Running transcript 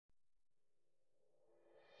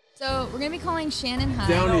So we're gonna be calling Shannon Hyde.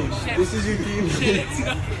 Downey, this is your teammate.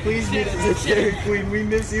 Please meet us at Dairy Queen. We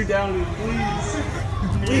miss you, Downey. Please.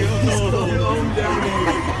 Please come home,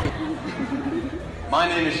 Downey. My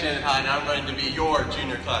name is Shannon Hyde, and I'm going to be your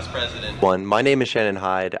junior class president. My name is Shannon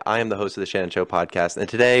Hyde. I am the host of the Shannon Show podcast, and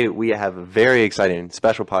today we have a very exciting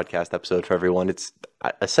special podcast episode for everyone. It's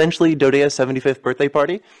essentially DODEA's 75th birthday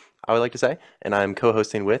party, I would like to say, and I'm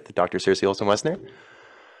co-hosting with Dr. Circe Olson-Wessner.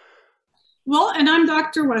 Well, and I'm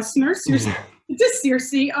Dr. Wessner, Circe.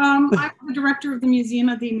 I'm the director of the Museum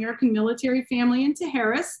of the American Military Family in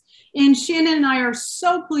Harris. And Shannon and I are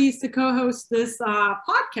so pleased to co-host this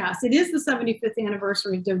podcast. It is the 75th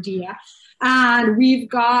anniversary of DODEA. And we've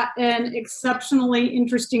got an exceptionally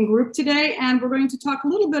interesting group today. And we're going to talk a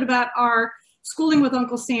little bit about our Schooling with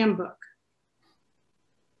Uncle Sam book.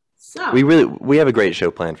 So We have a great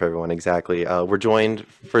show planned for everyone. Exactly. We're joined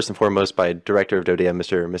first and foremost by Director of DODEA,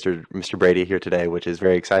 Mr. Brady here today, which is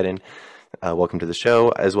very exciting. Welcome to the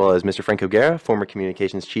show, as well as Mr. Frank O'Gara, former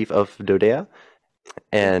Communications Chief of DODEA,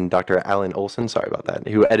 and Dr. Alan Olson, sorry about that,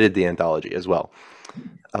 who edited the anthology as well.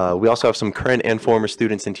 We also have some current and former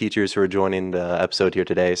students and teachers who are joining the episode here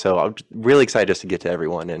today. So I'm really excited just to get to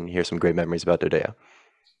everyone and hear some great memories about DODEA.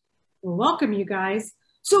 Welcome, you guys.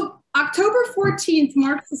 So October 14th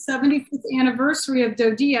marks the 75th anniversary of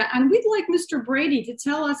DODEA, and we'd like Mr. Brady to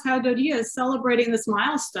tell us how DODEA is celebrating this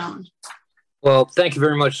milestone. Well, thank you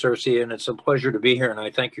very much, Circe, and it's a pleasure to be here, and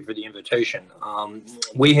I thank you for the invitation.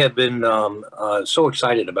 We have been so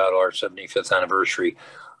excited about our 75th anniversary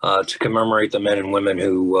to commemorate the men and women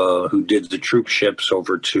who did the troop ships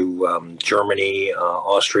over to Germany,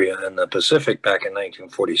 Austria, and the Pacific back in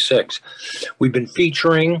 1946. We've been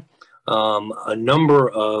featuring a number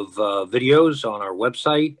of videos on our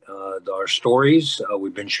website, our stories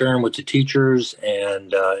we've been sharing with the teachers,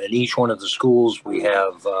 and in each one of the schools we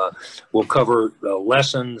have we'll cover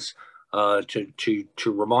lessons to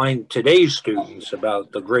remind today's students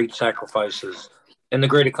about the great sacrifices and the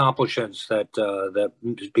great accomplishments that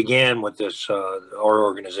began with this our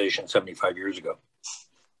organization 75 years ago.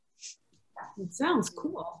 It sounds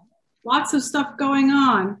cool. Lots of stuff going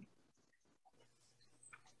on.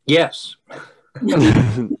 Yes.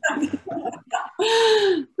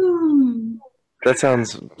 That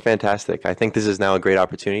sounds fantastic. I think this is now a great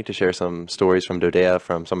opportunity to share some stories from DODEA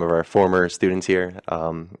from some of our former students here.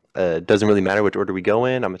 It doesn't really matter which order we go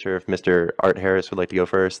in. I'm not sure if Mr. Art Harris would like to go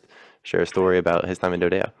first, share a story about his time in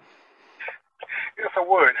DODEA. Yes, I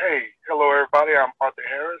would. Hey, hello everybody. I'm Arthur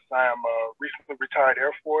Harris. I am a recently retired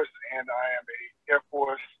Air Force, and I am a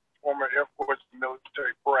former Air Force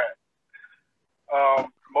military brat.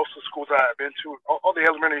 Most of the schools I've been to, all the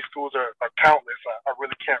elementary schools are countless. I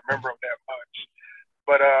really can't remember them that much.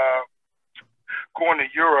 But going to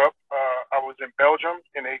Europe, I was in Belgium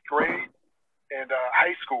in 8th grade, and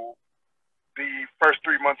high school, the first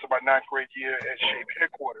 3 months of my 9th grade year at SHAPE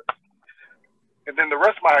headquarters. And then the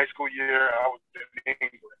rest of my high school year, I was in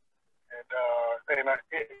England. And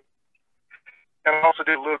I also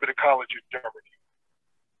did a little bit of college in Germany.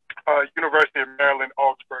 University of Maryland,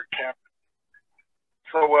 Augsburg campus.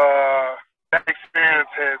 So that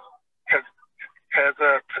experience it has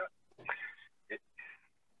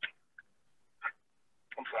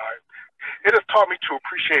taught me to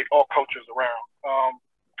appreciate all cultures around.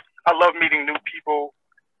 I love meeting new people,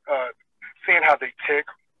 seeing how they tick,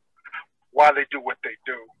 why they do what they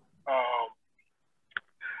do.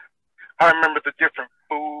 I remember the different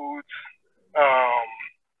foods,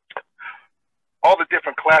 all the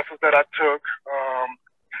different classes that I took.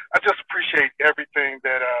 I just appreciate everything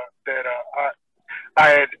that I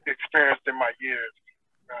had experienced in my years,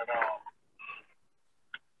 and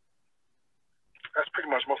that's pretty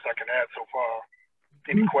much most I can add so far.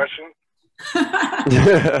 Any questions?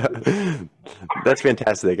 That's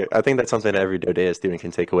fantastic. I think that's something that every DODEA student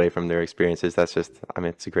can take away from their experiences. That's just, I mean,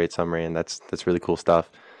 it's a great summary, and that's really cool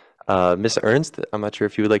stuff. Miss Ernst, I'm not sure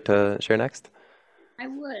if you would like to share next. I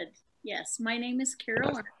would. Yes, my name is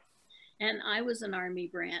Carol Ernst, and I was an Army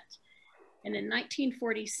brat. And in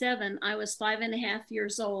 1947, I was 5.5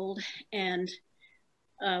 years old, and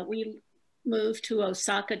we moved to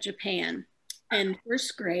Osaka, Japan. In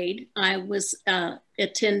first grade, I was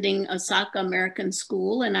attending Osaka American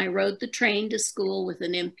School, and I rode the train to school with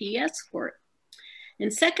an MP escort.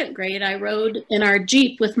 In second grade, I rode in our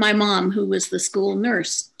Jeep with my mom, who was the school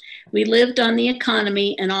nurse. We lived on the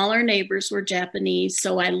economy, and all our neighbors were Japanese,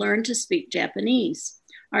 so I learned to speak Japanese.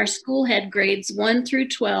 Our school had grades 1 through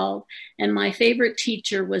 12, and my favorite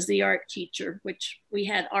teacher was the art teacher, which we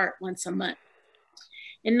had art once a month.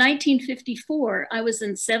 In 1954, I was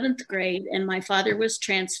in 7th grade, and my father was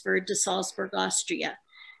transferred to Salzburg, Austria.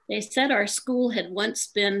 They said our school had once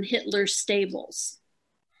been Hitler's stables.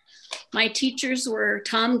 My teachers were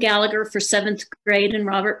Tom Gallagher for 7th grade and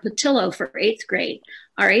Robert Patillo for 8th grade.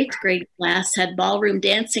 Our 8th grade class had ballroom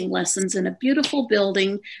dancing lessons in a beautiful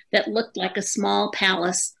building that looked like a small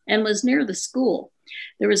palace and was near the school.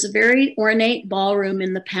 There was a very ornate ballroom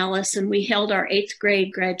in the palace, and we held our 8th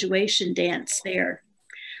grade graduation dance there.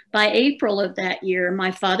 By April of that year,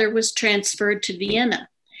 my father was transferred to Vienna.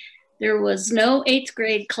 There was no 8th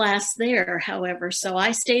grade class there, however, so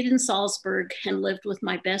I stayed in Salzburg and lived with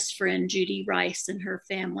my best friend, Judy Rice, and her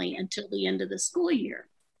family until the end of the school year.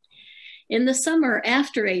 In the summer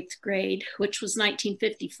after 8th grade, which was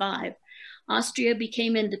 1955, Austria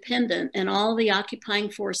became independent and all the occupying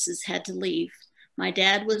forces had to leave. My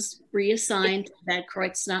dad was reassigned to Bad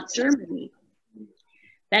Kreuznach, Germany.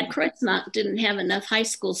 Bad Kreuznach didn't have enough high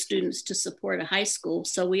school students to support a high school,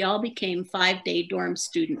 so we all became 5-day dorm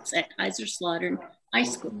students at Kaiserslautern High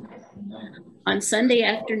School. On Sunday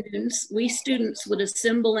afternoons, we students would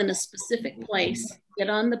assemble in a specific place, get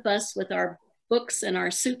on the bus with our books and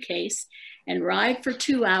our suitcase, and ride for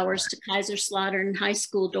 2 hours to Kaiserslautern High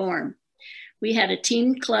School dorm. We had a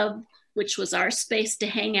teen club, which was our space to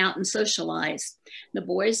hang out and socialize. The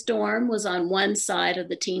boys' dorm was on one side of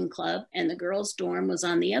the teen club and the girls' dorm was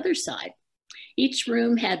on the other side. Each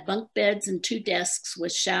room had bunk beds and 2 desks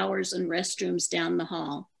with showers and restrooms down the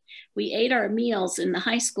hall. We ate our meals in the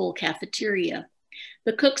high school cafeteria.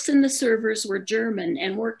 The cooks and the servers were German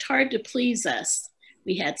and worked hard to please us.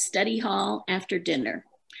 We had study hall after dinner.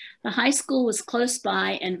 The high school was close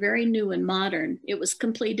by and very new and modern. It was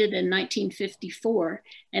completed in 1954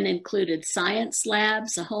 and included science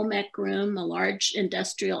labs, a home ec room, a large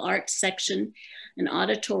industrial arts section, an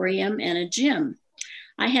auditorium, and a gym.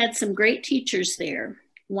 I had some great teachers there.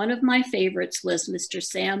 One of my favorites was Mr.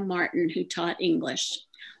 Sam Martin, who taught English.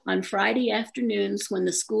 On Friday afternoons, when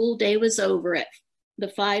the school day was over, the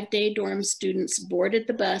 5-day dorm students boarded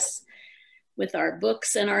the bus with our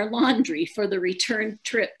books and our laundry for the return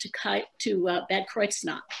trip to Bad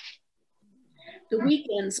Kreuznach. The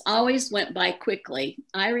weekends always went by quickly.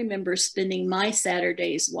 I remember spending my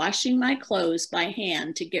Saturdays washing my clothes by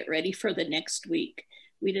hand to get ready for the next week.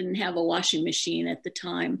 We didn't have a washing machine at the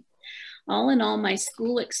time. All in all, my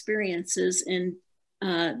school experiences in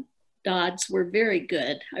Dodds were very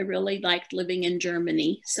good. I really liked living in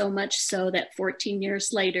Germany, so much so that 14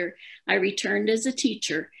 years later, I returned as a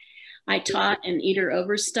teacher. I taught in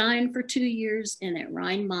Idar-Oberstein for 2 years and at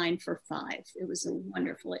Rhein-Main for 5. It was a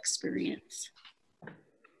wonderful experience.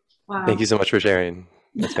 Wow. Thank you so much for sharing.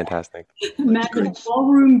 That's fantastic. Imagine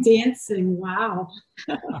ballroom dancing. Wow.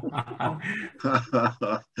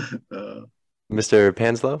 Mr.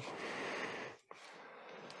 Panslow?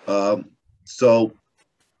 So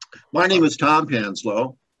my name is Tom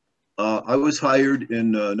Panslow. I was hired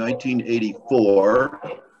in 1984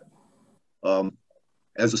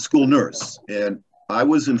 as a school nurse. And I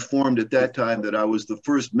was informed at that time that I was the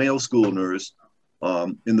first male school nurse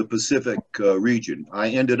in the Pacific region. I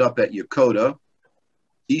ended up at Yokota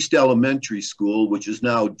East Elementary School, which is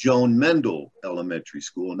now Joan Mendel Elementary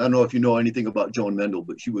School. And I don't know if you know anything about Joan Mendel,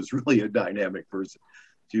 but she was really a dynamic person.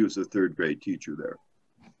 She was a 3rd grade teacher there.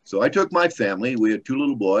 So I took my family. We had 2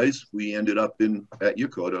 little boys. We ended up at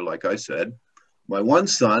Yokota, like I said. My one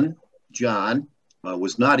son, John,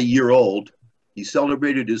 was not a year old. He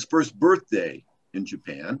celebrated his first birthday in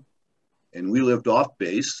Japan, and we lived off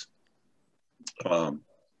base. And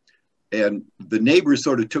the neighbors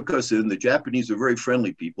sort of took us in. The Japanese are very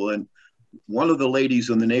friendly people. And one of the ladies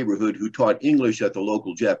in the neighborhood who taught English at the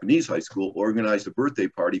local Japanese high school organized a birthday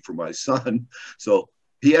party for my son. So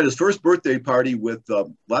he had his first birthday party with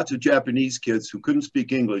lots of Japanese kids who couldn't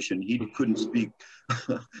speak English, and he couldn't speak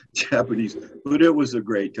Japanese, but it was a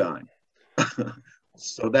great time.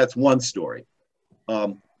 So that's one story.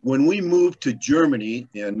 When we moved to Germany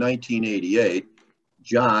in 1988,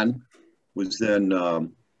 John was then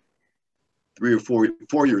 3 or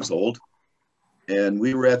 4 years old, and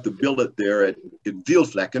we were at the billet there in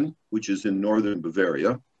Vielflecken, which is in northern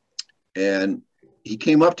Bavaria. And he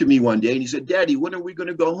came up to me one day and he said, "Daddy, when are we going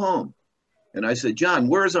to go home?" And I said, "John,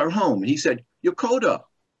 where's our home?" And he said, "Yokota."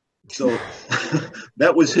 So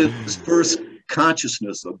that was his first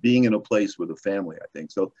consciousness of being in a place with a family, I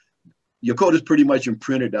think. So Yokota is pretty much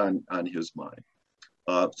imprinted on his mind.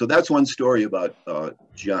 So that's one story about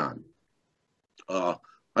John.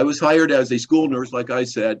 I was hired as a school nurse, like I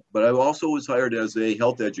said, but I also was hired as a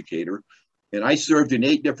health educator, and I served in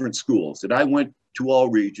 8 different schools. And I went to all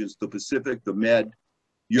regions, the Pacific, the Med,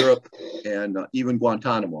 Europe, and even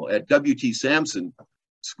Guantanamo at W.T. Sampson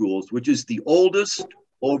schools, which is the oldest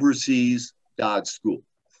overseas Dodds school,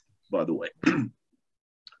 by the way.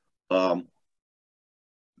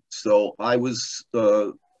 So I was,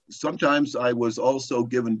 sometimes I was also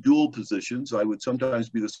given dual positions. I would sometimes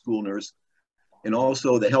be the school nurse and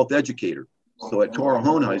also the health educator. So at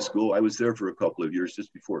Torrejon High School, I was there for a couple of years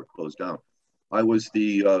just before it closed down. I was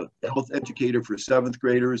the health educator for 7th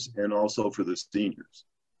graders and also for the seniors.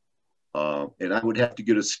 And I would have to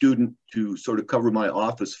get a student to sort of cover my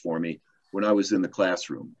office for me when I was in the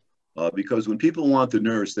classroom. Because when people want the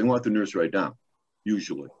nurse, they want the nurse right now,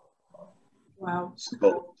 usually. Wow.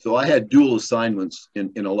 So I had dual assignments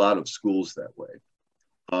in a lot of schools that way.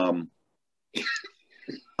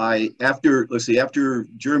 After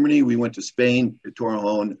Germany, we went to Spain at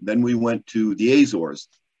Torrejon, then we went to the Azores.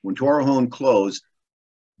 When Torrejon closed,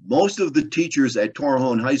 most of the teachers at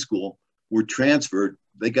Torrejon High School were transferred.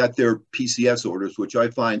 They got their PCS orders, which I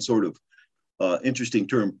find sort of interesting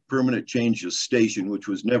term, permanent change of station, which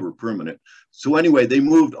was never permanent. So anyway, they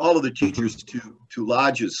moved all of the teachers to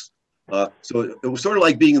lodges. So it was sort of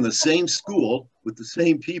like being in the same school with the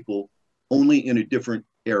same people, only in a different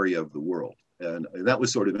area of the world. And that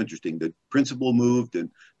was sort of interesting. The principal moved and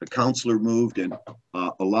the counselor moved, and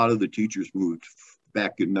a lot of the teachers moved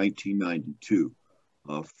back in 1992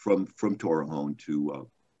 from Torrejon to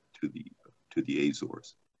the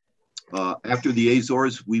Azores. After the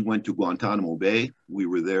Azores, we went to Guantanamo Bay. We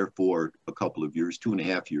were there for a couple of years,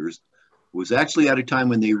 2.5 years. It was actually at a time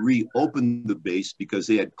when they reopened the base because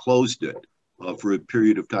they had closed it for a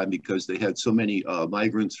period of time because they had so many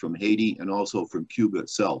migrants from Haiti and also from Cuba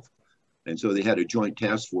itself. And so they had a joint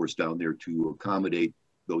task force down there to accommodate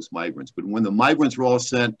those migrants. But when the migrants were all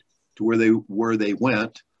sent to where they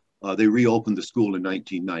went, they reopened the school in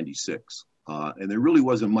 1996. And there really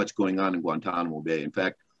wasn't much going on in Guantanamo Bay. In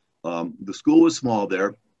fact, the school was small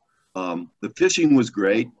there. The fishing was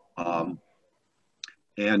great.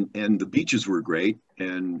 And the beaches were great.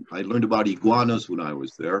 And I learned about iguanas when I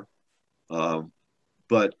was there.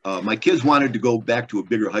 But my kids wanted to go back to a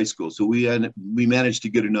bigger high school. So we managed to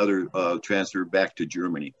get another transfer back to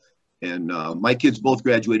Germany. And my kids both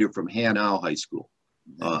graduated from Hanau High School.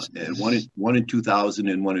 And one in 2000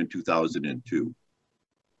 and one in 2002.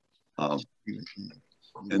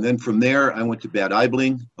 And then from there, I went to Bad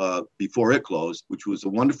Aibling before it closed, which was a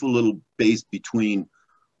wonderful little base between,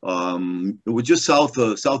 it was just south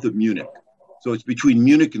of Munich. So it's between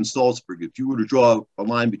Munich and Salzburg. If you were to draw a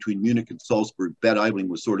line between Munich and Salzburg, Bad Aibling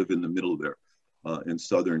was sort of in the middle there in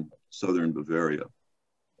southern Bavaria.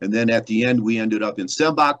 And then at the end, we ended up in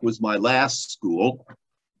Sembach was my last school.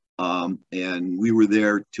 And we were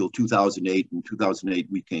there till 2008. In 2008,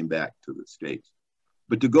 we came back to the States.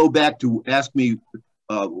 But to go back to ask me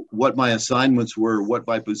what my assignments were, what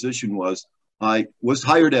my position was, I was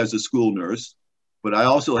hired as a school nurse, but I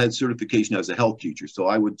also had certification as a health teacher. So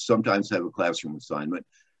I would sometimes have a classroom assignment.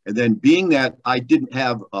 And then being that I didn't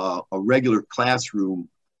have a regular classroom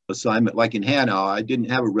assignment, like in Hanau, I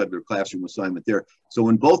didn't have a regular classroom assignment there. So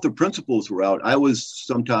when both the principals were out, I was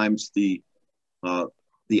sometimes the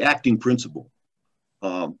acting principal.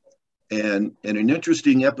 And an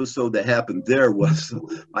interesting episode that happened there was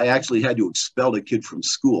I actually had to expel a kid from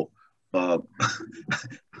school.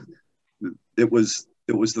 It was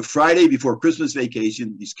the Friday before Christmas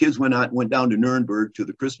vacation. These kids went down to Nuremberg to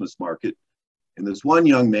the Christmas market. And this one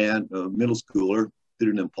young man, a middle schooler, did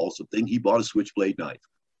an impulsive thing. He bought a switchblade knife.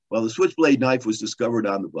 Well, the switchblade knife was discovered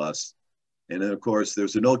on the bus. And then, of course, there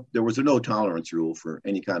was a no tolerance rule for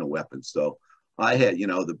any kind of weapon. So I had,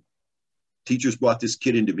 the teachers brought this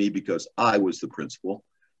kid into me because I was the principal.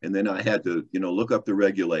 And then I had to, look up the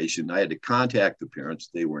regulation. I had to contact the parents.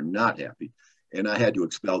 They were not happy. And I had to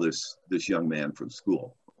expel this young man from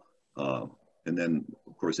school. And then,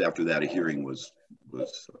 of course, after that, a hearing was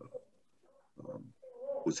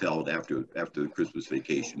held after the Christmas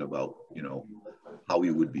vacation about, how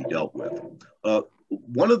he would be dealt with.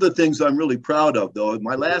 One of the things I'm really proud of, though, in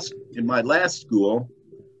my last school,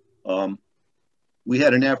 we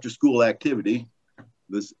had an after-school activity.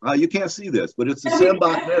 You can't see this, but it's the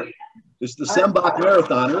Sembach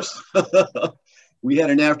Marathoners. We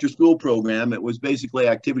had an after-school program. It was basically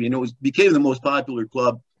activity, and it became the most popular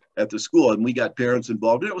club at the school, and we got parents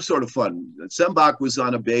involved. It was sort of fun. Sembach was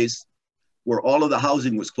on a base where all of the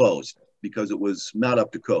housing was closed because it was not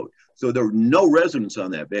up to code. So there were no residents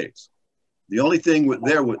on that base. The only thing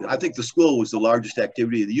I think the school was the largest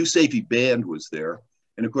activity. The USAFE band was there.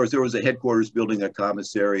 And of course, there was a headquarters building, a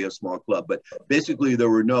commissary, a small club, but basically there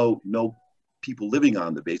were no people living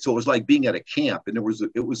on the base. So it was like being at a camp, and it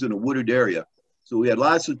was in a wooded area. So we had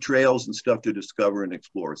lots of trails and stuff to discover and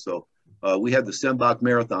explore. So we had the Sembach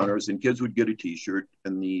Marathoners, and kids would get a T-shirt,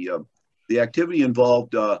 and the activity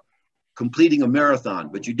involved completing a marathon,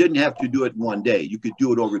 but you didn't have to do it in one day. You could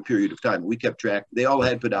do it over a period of time. We kept track. They all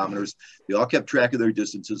had pedometers. They all kept track of their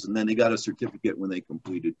distances, and then they got a certificate when they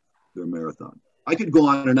completed their marathon. I could go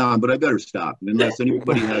on, but I better stop unless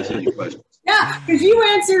anybody has any questions. Yeah, because you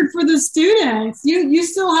answered for the students. You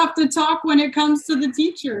still have to talk when it comes to the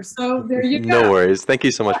teachers. So there you go. No worries. Thank you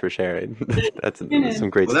so much for sharing. That's some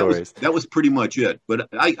great stories. That was pretty much it. But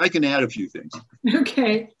I can add a few things.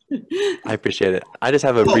 Okay. I appreciate it. I just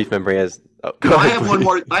have a brief memory as. I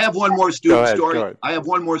have one more student story. I have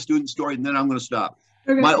one more student story, and then I'm going to stop.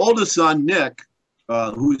 Okay. My oldest son, Nick,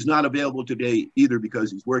 who is not available today either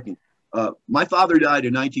because he's working. My father died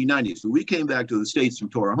in 1990, so we came back to the States from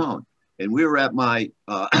Torrejon, and we were at my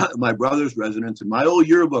my brother's residence, and my old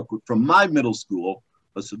yearbook from my middle school,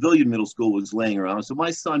 a civilian middle school, was laying around. So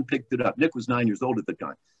my son picked it up. Nick was 9 years old at the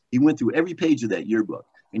time. He went through every page of that yearbook,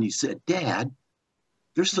 and he said, "Dad,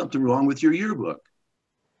 there's something wrong with your yearbook."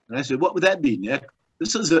 And I said, "What would that be, Nick?"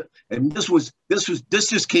 This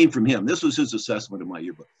just came from him. This was his assessment of my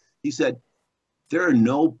yearbook. He said, there are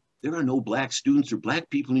no black students or black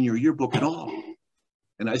people in your yearbook at all.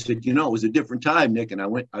 And I said, it was a different time, Nick. And I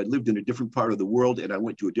lived in a different part of the world, and I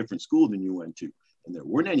went to a different school than you went to. And there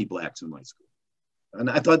weren't any blacks in my school. And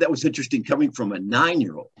I thought that was interesting coming from a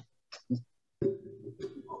 9-year-old.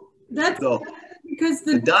 That's so, because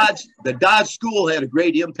the Dodge school had a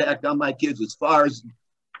great impact on my kids as far as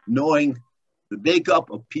knowing the makeup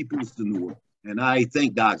of peoples in the world. And I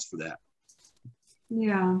thank Dodge for that.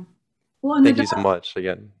 Yeah. Well, and thank you so much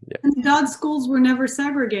again. Yeah. And the Dodge schools were never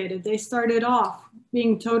segregated. They started off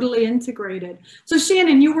being totally integrated. So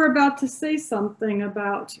Shannon, you were about to say something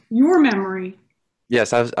about your memory.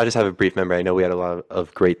 Yes, I just have a brief memory. I know we had a lot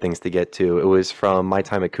of great things to get to. It was from my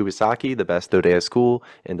time at Kubasaki, the best DODEA school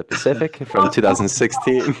in the Pacific, from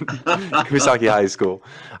 2016, Kubasaki High School.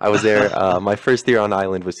 I was there. My first year on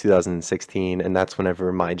island was 2016, and that's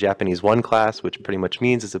whenever my Japanese 1 class, which pretty much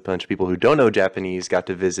means it's a bunch of people who don't know Japanese, got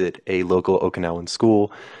to visit a local Okinawan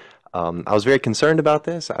school. I was very concerned about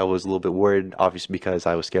this. I was a little bit worried, obviously, because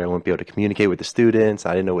I was scared I wouldn't be able to communicate with the students.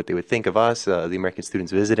 I didn't know what they would think of us, the American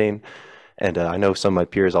students visiting. And I know some of my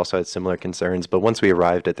peers also had similar concerns, but once we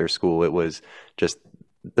arrived at their school, it was just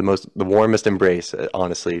the warmest embrace,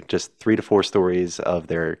 honestly. Just 3 to 4 stories of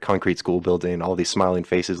their concrete school building, all these smiling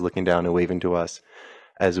faces looking down and waving to us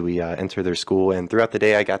as we enter their school. And throughout the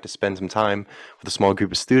day, I got to spend some time with a small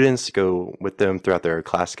group of students, go with them throughout their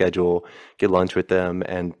class schedule, get lunch with them.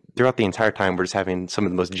 And throughout the entire time, we're just having some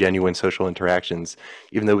of the most genuine social interactions.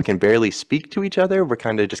 Even though we can barely speak to each other, we're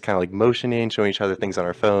kind of like motioning, showing each other things on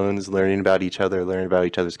our phones, learning about each other, learning about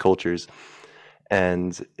each other's cultures.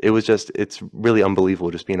 And it's really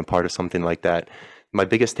unbelievable just being a part of something like that. My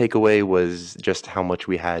biggest takeaway was just how much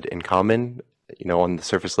we had in common. On the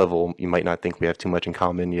surface level, you might not think we have too much in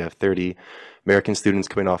common. You have 30 American students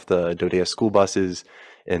coming off the DODEA school buses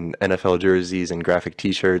in NFL jerseys and graphic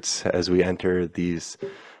T-shirts as we enter these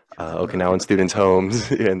Okinawan students'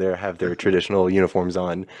 homes and they have their traditional uniforms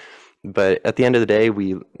on. But at the end of the day,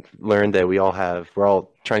 we learned that we're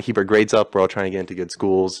all trying to keep our grades up. We're all trying to get into good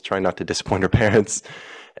schools, trying not to disappoint our parents,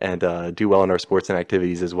 and do well in our sports and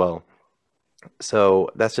activities as well.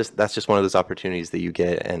 So that's just one of those opportunities that you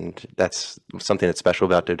get, and that's something that's special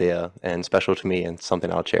about DODEA and special to me, and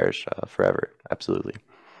something I'll cherish forever. Absolutely.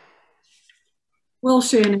 Well,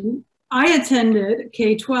 Shannon, I attended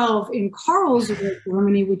K-12 in Karlsruhe,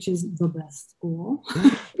 Germany, which is the best school.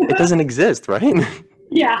 It doesn't exist, right?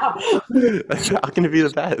 Yeah. How can it be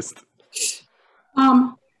the best?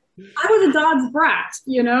 I was a Dodds brat,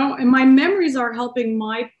 and my memories are helping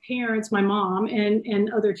my parents, my mom,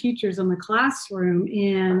 and other teachers in the classroom.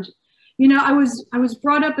 And, I was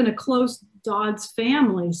brought up in a close Dodds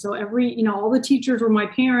family. So all the teachers were my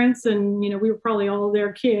parents, and, we were probably all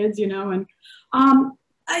their kids, and I'm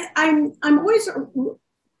always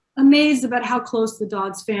amazed about how close the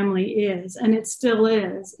Dodds family is, and it still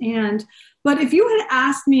is. But if you had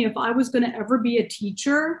asked me if I was going to ever be a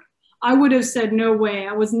teacher, I would have said, no way,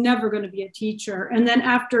 I was never going to be a teacher. And then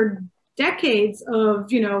after decades of,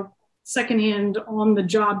 secondhand on the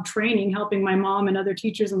job training, helping my mom and other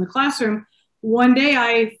teachers in the classroom, one day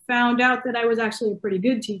I found out that I was actually a pretty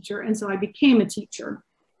good teacher. And so I became a teacher.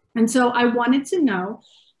 And so I wanted to know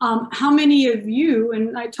how many of you,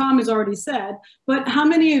 and Tom has already said, but how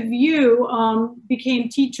many of you became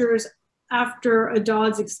teachers after a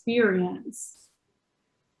Dodds experience?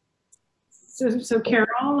 So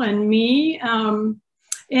Carol and me,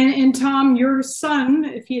 and Tom, your son,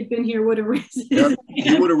 if he had been here, would have raised his hand.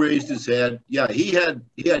 He would have raised his hand. Yeah, he had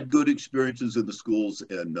good experiences in the schools,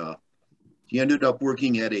 and He ended up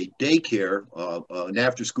working at a daycare, an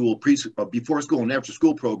after-school, before-school and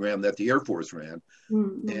after-school program that the Air Force ran.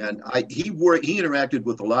 And he interacted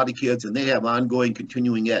with a lot of kids, and they have ongoing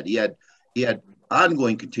continuing ed. He had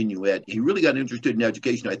ongoing continuing ed. He really got interested in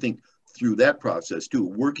education, I think, through that process too,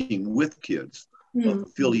 working with kids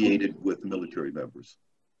affiliated with military members.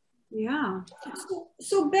 Yeah.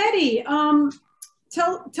 So Betty, tell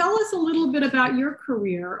us a little bit about your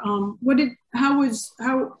career.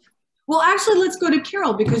 Well, actually, let's go to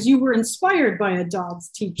Carol, because you were inspired by a DODS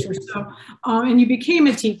teacher, so and you became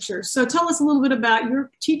a teacher. So tell us a little bit about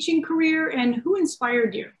your teaching career and who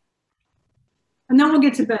inspired you. And then we'll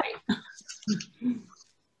get to Betty.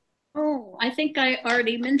 Oh, I think I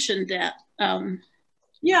already mentioned that.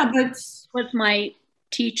 Yeah, but with my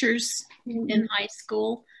teachers in high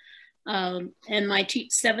school, and my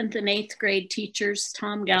 7th and 8th grade teachers,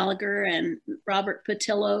 Tom Gallagher and Robert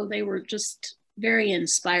Patillo, they were just very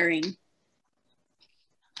inspiring.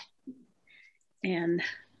 And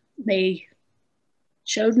they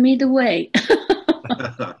showed me the way.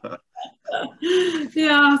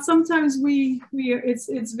 Yeah, sometimes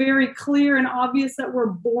it's very clear and obvious that we're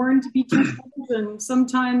born to be teachers, and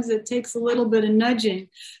sometimes it takes a little bit of nudging.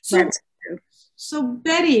 That's true. So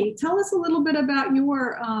Betty, tell us a little bit about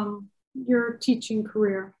your teaching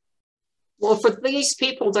career. Well, for these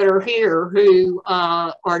people that are here who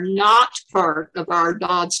are not part of our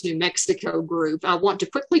DODS New Mexico group, I want to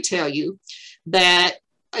quickly tell you that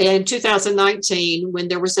in 2019, when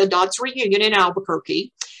there was a DODS reunion in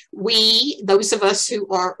Albuquerque, those of us who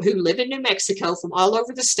live in New Mexico from all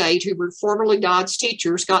over the state who were formerly DODS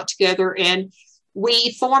teachers, got together and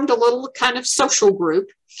we formed a little kind of social group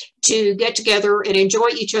to get together and enjoy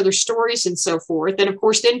each other's stories and so forth. And of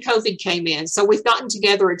course, then COVID came in. So we've gotten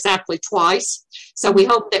together exactly twice. So we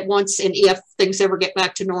hope that once and if things ever get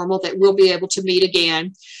back to normal, that we'll be able to meet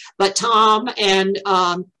again. But Tom and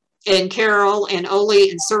Carol and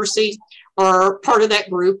Oli and Cersei are part of that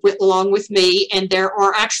group along with me. And there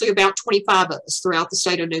are actually about 25 of us throughout the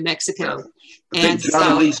state of New Mexico. And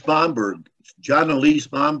John Elise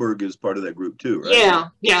Bomberg is part of that group too, right?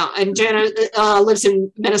 Yeah. And Jenna lives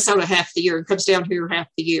in Minnesota half the year and comes down here half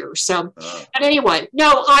the year. So, but anyway,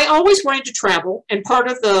 no, I always wanted to travel. And part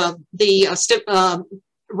of the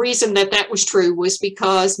reason that was true was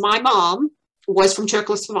because my mom was from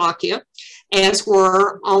Czechoslovakia, as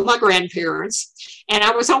were all my grandparents. And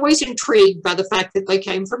I was always intrigued by the fact that they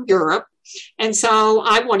came from Europe. And so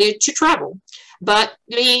I wanted to travel. But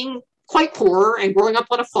being quite poor and growing up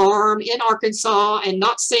on a farm in Arkansas and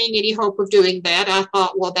not seeing any hope of doing that, I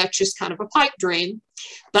thought, well, that's just kind of a pipe dream.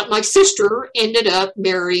 But my sister ended up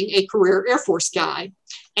marrying a career Air Force guy.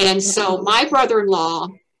 And so my brother-in-law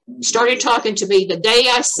started talking to me the day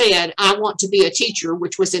I said, I want to be a teacher,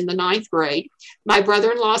 which was in the 9th grade. My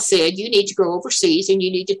brother-in-law said, you need to go overseas and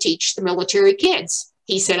you need to teach the military kids.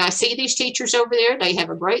 He said, I see these teachers over there. They have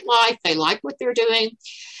a great life. They like what they're doing.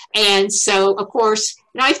 And so, of course,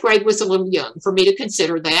 9th grade was a little young for me to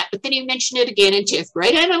consider that. But then he mentioned it again in 10th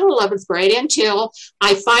grade and in 11th grade until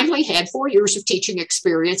I finally had 4 years of teaching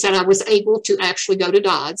experience and I was able to actually go to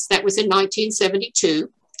DODS. That was in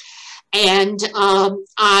 1972. And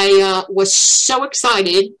I was so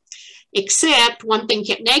excited, except one thing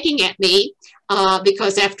kept nagging at me.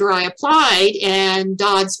 Because after I applied and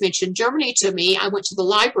DODS mentioned Germany to me, I went to the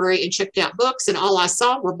library and checked out books and all I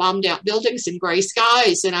saw were bombed out buildings and gray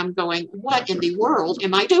skies. And I'm going, what in the world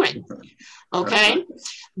am I doing? Okay.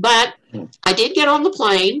 But I did get on the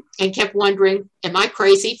plane and kept wondering, am I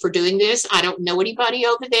crazy for doing this? I don't know anybody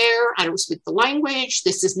over there. I don't speak the language.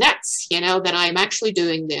 This is nuts, that I'm actually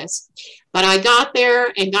doing this. But I got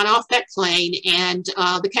there and got off that plane and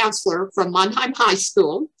the counselor from Mannheim High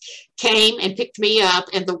School came and picked me up.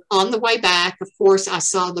 And on the way back, of course, I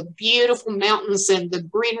saw the beautiful mountains and the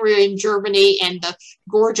greenery in Germany and the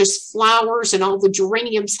gorgeous flowers and all the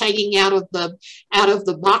geraniums hanging out of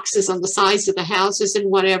the boxes on the sides of the houses and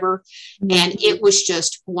whatever. And it was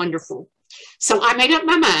just wonderful. So I made up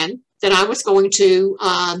my mind that I was going to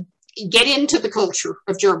get into the culture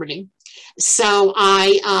of Germany. So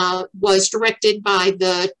I was directed by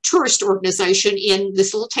the tourist organization in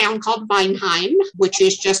this little town called Weinheim, which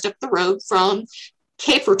is just up the road from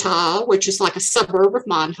Käfertal, which is like a suburb of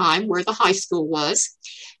Mannheim, where the high school was.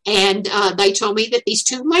 And they told me that these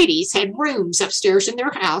 2 ladies had rooms upstairs in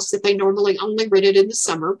their house that they normally only rented in the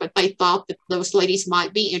summer, but they thought that those ladies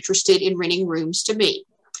might be interested in renting rooms to me.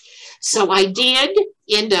 So I did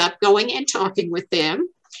end up going and talking with them.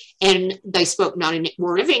 And they spoke not a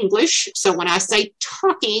word of English. So when I say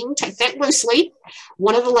talking, take that loosely.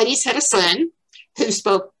 One of the ladies had a son who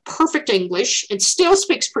spoke perfect English and still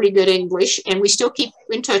speaks pretty good English. And we still keep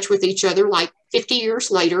in touch with each other like 50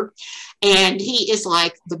 years later. And he is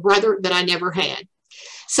like the brother that I never had.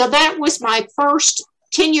 So that was my first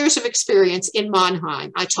 10 years of experience in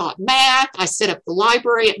Mannheim. I taught math. I set up the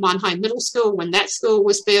library at Mannheim Middle School when that school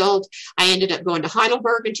was built. I ended up going to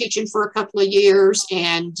Heidelberg and teaching for a couple of years.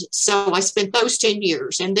 And so I spent those 10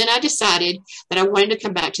 years. And then I decided that I wanted to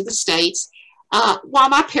come back to the States while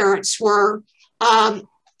my parents were,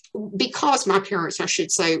 because my parents, I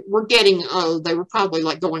should say, were getting old. They were probably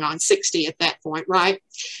like going on 60 at that point, right?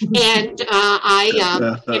 And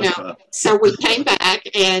so we came back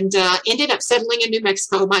and ended up settling in New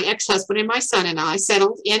Mexico. My ex-husband and my son and I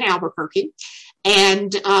settled in Albuquerque.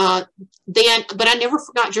 And but I never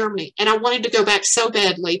forgot Germany. And I wanted to go back so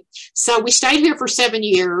badly. So we stayed here for 7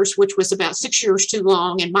 years, which was about 6 years too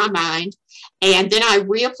long in my mind. And then I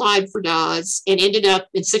reapplied for DODEA and ended up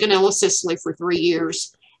in Sigonella, Sicily for 3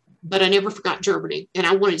 years. But I never forgot Germany, and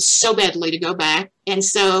I wanted so badly to go back. And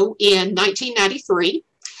so in 1993,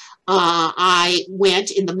 I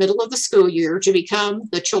went in the middle of the school year to become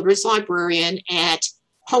the children's librarian at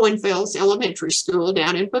Hohenfels Elementary School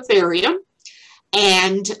down in Bavaria.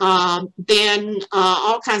 And then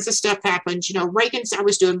all kinds of stuff happened. You know, I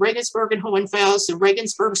was doing Regensburg and Hohenfels, and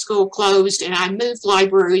Regensburg School closed, and I moved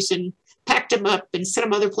libraries and packed them up and sent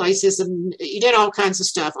them other places, and you did all kinds of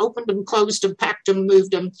stuff, opened them, closed them, packed them,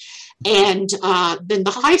 moved them. And then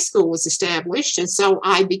the high school was established. And so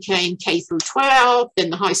I became K through 12.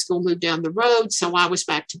 Then the high school moved down the road. So I was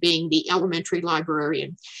back to being the elementary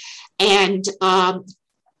librarian. And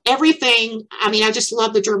everything, I mean, I just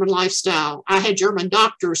love the German lifestyle. I had German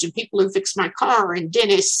doctors and people who fixed my car and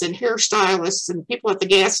dentists and hairstylists and people at the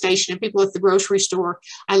gas station and people at the grocery store.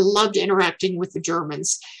 I loved interacting with the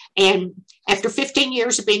Germans. And after 15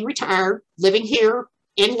 years of being retired, living here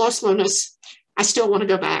in Los Lunas, I still want to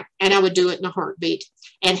go back, and I would do it in a heartbeat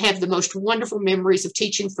and have the most wonderful memories of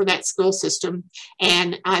teaching for that school system.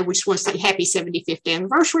 And I just want to say happy 75th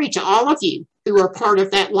anniversary to all of you who are part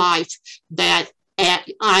of that life that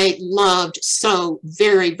I loved so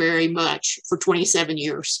very, very much for 27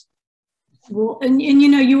 years. Well, and you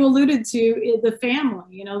know, you alluded to the family,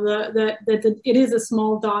 you know, it is a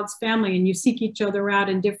small DODEA family, and you seek each other out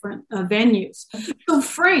in different venues. So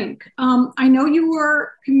Frank, I know you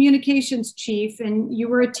were communications chief, and you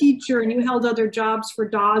were a teacher, and you held other jobs for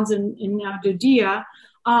DODEA and now DODEA.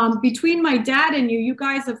 Between my dad and you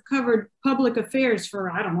guys have covered public affairs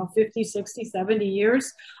for, I don't know, 50, 60, 70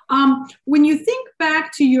 years. When you think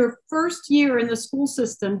back to your first year in the school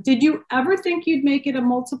system, did you ever think you'd make it a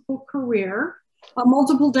multiple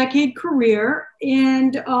decade career?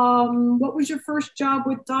 And what was your first job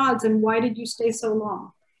with DODEA, and why did you stay so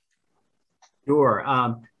long? Sure.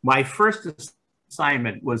 My first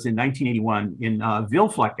assignment was in 1981 in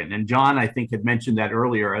Wilflecken. And John, I think, had mentioned that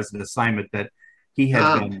earlier as an assignment that he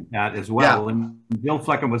had been at as well. Yeah. And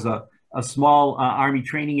Wilflecken was a small Army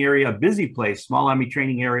training area, a busy place, small Army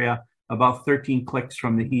training area, about 13 clicks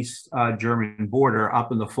from the East German border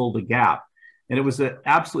up in the Fulda Gap. And it was an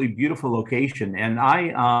absolutely beautiful location. And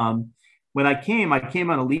when I came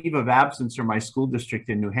on a leave of absence from my school district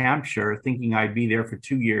in New Hampshire, thinking I'd be there for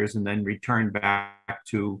 2 years and then return back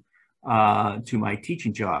to my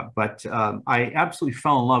teaching job. But I absolutely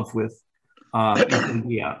fell in love with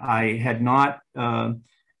India. I had not had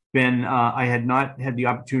the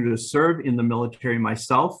opportunity to serve in the military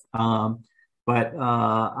myself, but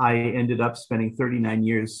I ended up spending 39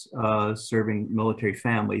 years serving military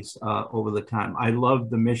families over the time. I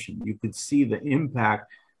loved the mission. You could see the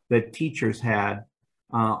impact that teachers had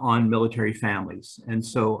on military families. And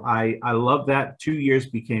so I loved that. 2 years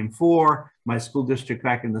became 4. My school district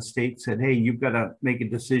back in the States said, hey, you've got to make a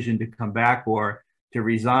decision to come back or to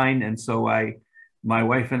resign. And so my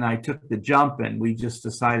wife and I took the jump, and we just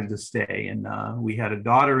decided to stay. And we had a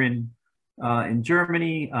daughter in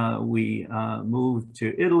Germany. We moved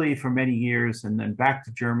to Italy for many years, and then back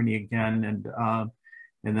to Germany again.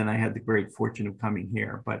 And then I had the great fortune of coming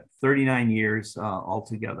here, but 39 years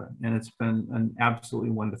altogether. And it's been an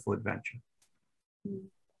absolutely wonderful adventure.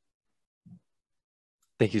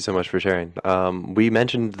 Thank you so much for sharing. We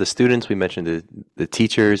mentioned the students, we mentioned the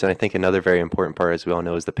teachers, and I think another very important part, as we all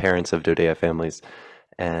know, is the parents of DODEA families.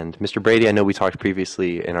 And Mr. Brady, I know we talked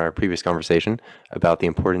previously in our previous conversation about the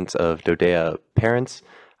importance of DODEA parents.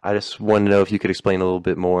 I just want to know if you could explain a little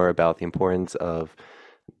bit more about the importance of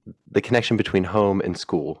the connection between home and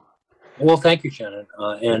school. Well, thank you, Shannon.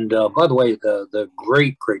 And by the way, the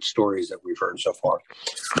great stories that we've heard so far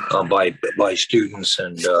by students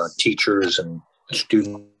and teachers and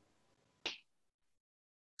students,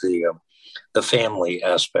 the family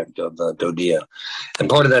aspect of DODEA. And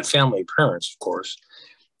part of that family, parents, of course.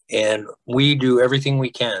 And we do everything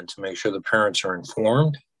we can to make sure the parents are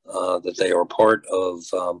informed, that they are part of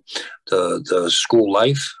the school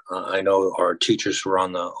life. I know our teachers who are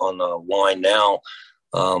on the line now,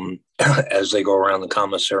 as they go around the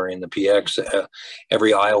commissary and the PX,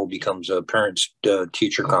 every aisle becomes a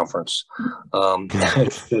parents-teacher conference.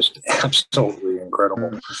 It's just absolutely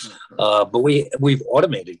incredible. But we've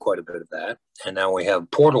automated quite a bit of that, and now we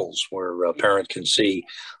have portals where a parent can see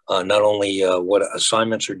not only what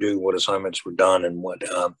assignments are due, what assignments were done, and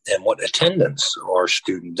what attendance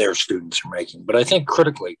their students are making. But I think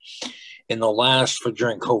critically, during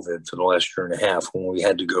COVID, for the last year and a half, when we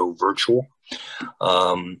had to go virtual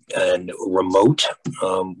and remote,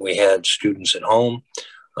 we had students at home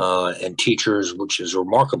and teachers, which is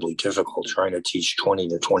remarkably difficult, trying to teach 20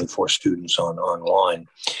 to 24 students online.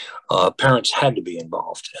 Parents had to be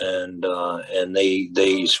involved, and they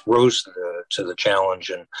rose to the challenge.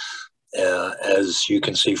 And as you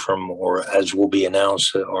can see or as will be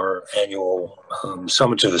announced, our annual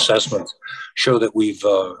summative assessments show that we've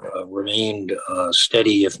remained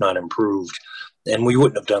steady, if not improved. And we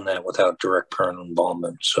wouldn't have done that without direct parent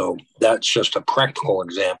involvement. So that's just a practical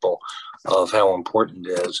example of how important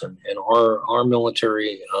it is. And our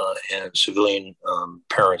military and civilian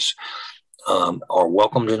parents are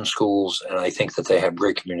welcomed in schools, and I think that they have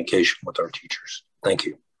great communication with our teachers. Thank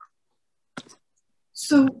you.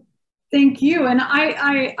 So thank you. And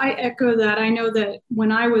I echo that. I know that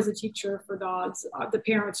when I was a teacher for DODS, the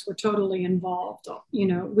parents were totally involved. You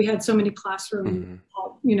know, we had so many classroom,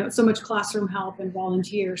 so much classroom help and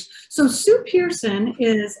volunteers. So Sue Pearson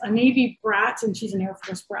is a Navy brat, and she's an Air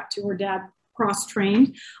Force brat too. Her dad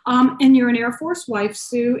cross-trained. And you're an Air Force wife,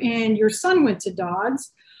 Sue, and your son went to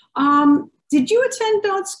DODS. Did you attend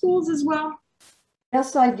DODS schools as well?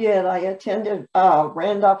 Yes, I did. I attended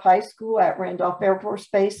Randolph High School at Randolph Air Force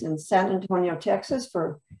Base in San Antonio, Texas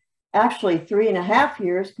for actually 3.5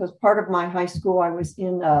 years, because part of my high school I was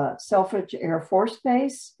in Selfridge Air Force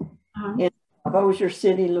Base in Bossier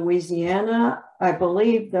City, Louisiana. I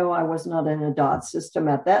believe, though I was not in a DODS system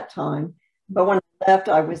at that time, but when I left,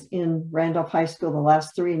 I was in Randolph High School the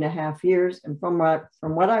last 3.5 years. And from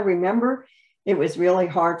what I remember, it was really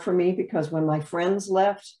hard for me because when my friends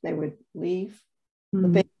left, they would leave.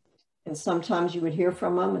 And sometimes you would hear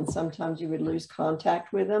from them, and sometimes you would lose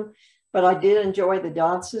contact with them. But I did enjoy the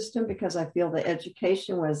DODS system because I feel the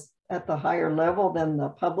education was at the higher level than the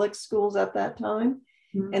public schools at that time.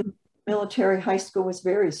 And military high school was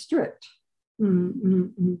very strict.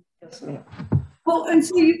 Yes, ma'am. Well, and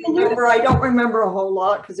so you I don't remember a whole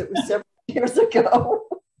lot because it was several years ago.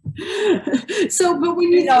 So, but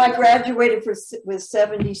when I graduated with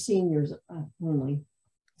 70 seniors only,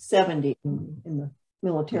 70 in the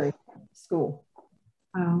military school.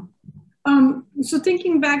 Wow. So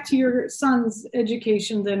thinking back to your son's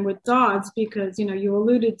education then with DODS, because, you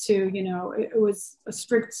alluded to, it was a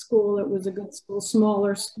strict school, it was a good school,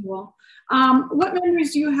 smaller school. What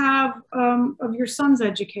memories do you have of your son's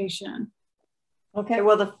education? Okay,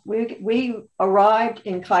 well, we arrived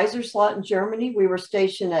in Kaiserslautern, Germany. We were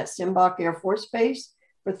stationed at Simbach Air Force Base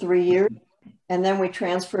for 3 years. And then we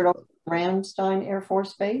transferred over to Ramstein Air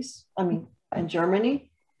Force Base, in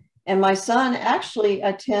Germany. And my son actually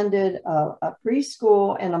attended a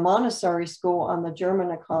preschool and a Montessori school on the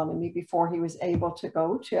German economy before he was able to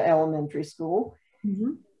go to elementary school.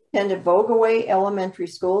 Attended Vogaway Elementary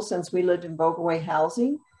School since we lived in Vogaway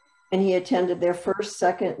housing. And he attended their first,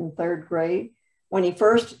 second, and third grade. When he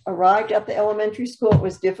first arrived at the elementary school, it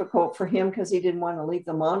was difficult for him because he didn't want to leave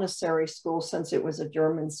the Montessori school since it was a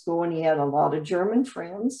German school and he had a lot of German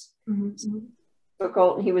friends.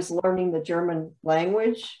 Difficult. He was learning the German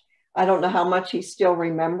language. I don't know how much he still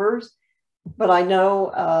remembers, but I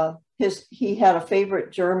know he had a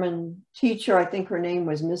favorite German teacher. I think her name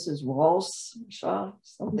was Mrs. Walsh,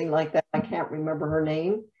 something like that. I can't remember her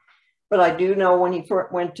name, but I do know when he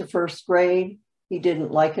went to first grade, he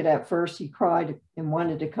didn't like it at first. He cried and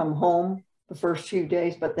wanted to come home the first few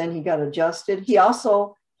days, but then he got adjusted. He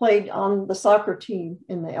also played on the soccer team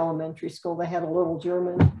in the elementary school. They had a little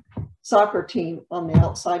German soccer team on the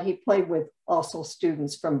outside. He played with also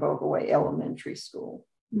students from Vogaway Elementary School.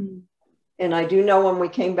 And I do know when we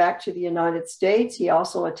came back to the United States, he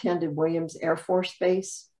also attended Williams Air Force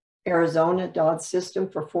Base, Arizona, DODS system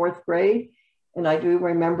for 4th grade. And I do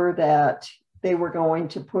remember that they were going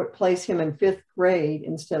to place him in 5th grade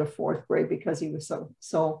instead of 4th grade because he was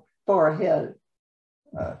so far ahead,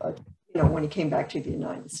 when he came back to the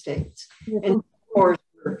United States. And of course,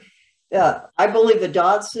 I believe the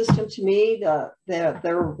DOD system, to me,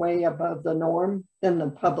 they're way above the norm than the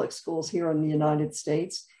public schools here in the United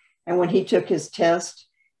States. And when he took his test,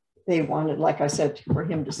 they wanted, like I said, for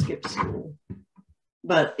him to skip school.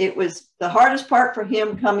 But it was the hardest part for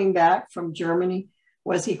him coming back from Germany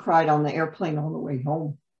was he cried on the airplane on the way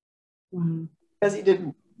home. Because he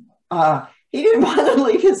didn't want to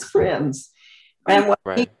leave his friends. And what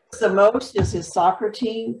he missed the most is his soccer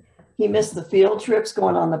team. He missed the field trips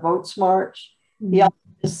going on the boats march. He also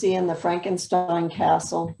missed seeing the Frankenstein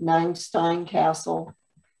Castle, Neinstein Castle,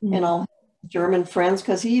 and all his German friends,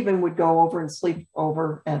 because he even would go over and sleep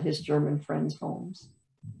over at his German friends' homes.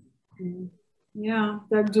 Yeah,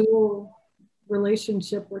 that dual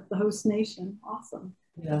relationship with the host nation. Awesome.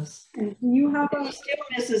 Yes. And you have he still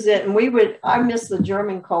misses it. And I miss the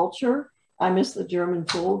German culture. I miss the German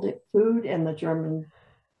food and the German,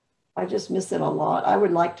 I just miss it a lot. I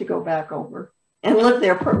would like to go back over and live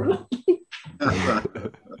there permanently.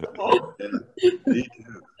 Me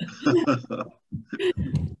too.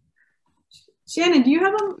 Shannon, do you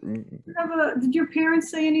have did your parents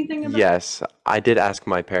say anything about Yes, I did ask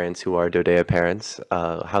my parents, who are DODEA parents,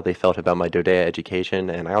 how they felt about my DODEA education,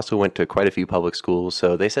 and I also went to quite a few public schools,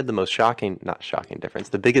 so they said the most not shocking difference,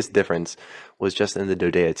 the biggest difference was just in the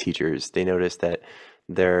DODEA teachers. They noticed that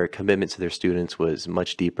their commitment to their students was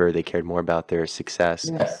much deeper. They cared more about their success,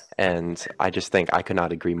 and I just think I could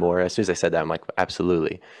not agree more. As soon as I said that, I'm like,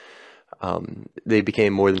 absolutely. They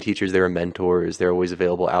became more than teachers. They were mentors. They're always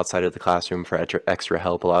available outside of the classroom for extra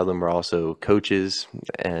help. A lot of them were also coaches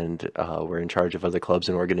and were in charge of other clubs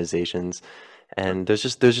and organizations. And there's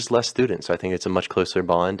just less students. So I think it's a much closer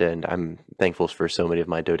bond, and I'm thankful for so many of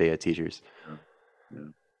my DODEA teachers. Yeah,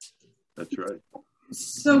 that's right.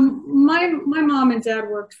 So my mom and dad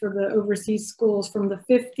worked for the overseas schools from the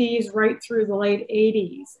 50s right through the late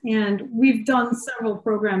 80s. And we've done several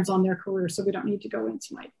programs on their careers, so we don't need to go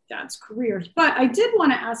into my dad's careers. But I did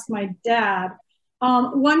want to ask my dad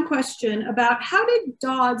one question about how did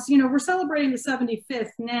DODS, we're celebrating the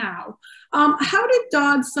 75th now. How did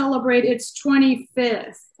DODS celebrate its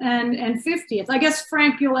 25th and 50th? I guess,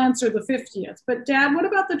 Frank, you'll answer the 50th. But Dad, what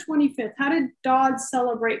about the 25th? How did DODS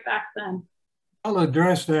celebrate back then? I'll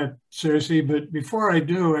address that, Cersei, but before I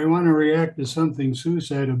do, I want to react to something Sue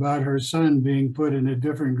said about her son being put in a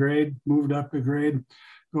different grade, moved up a grade,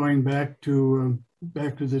 going back to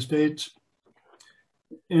the States.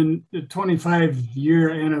 And the 25-year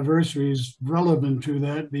anniversary is relevant to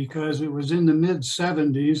that because it was in the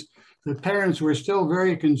mid-70s. The parents were still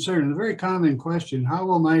very concerned. A very common question, how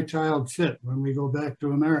will my child fit when we go back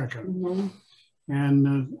to America?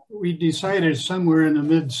 And we decided somewhere in the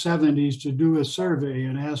mid-70s to do a survey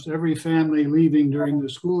and asked every family leaving during the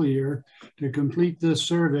school year to complete this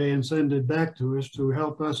survey and send it back to us to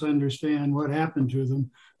help us understand what happened to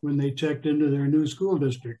them when they checked into their new school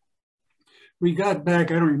district. We got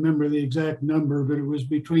back, I don't remember the exact number, but it was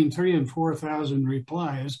between 3,000 and 4,000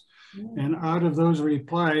 replies. And out of those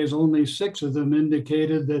replies, only 6 of them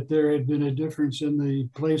indicated that there had been a difference in the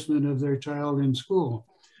placement of their child in school.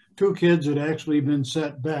 2 kids had actually been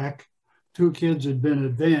set back, 2 kids had been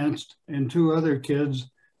advanced, and 2 other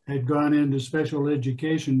kids had gone into special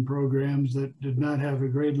education programs that did not have a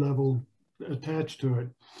grade level attached to it.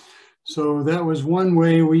 So that was one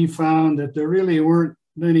way we found that there really weren't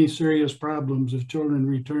many serious problems of children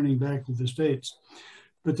returning back to the States.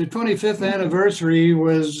 But the 25th anniversary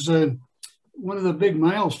was one of the big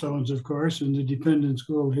milestones, of course, in the dependent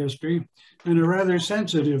school history, and a rather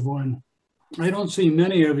sensitive one. I don't see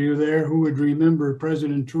many of you there who would remember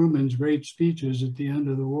President Truman's great speeches at the end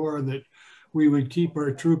of the war that we would keep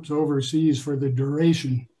our troops overseas for the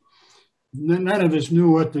duration. None of us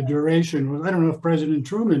knew what the duration was. I don't know if President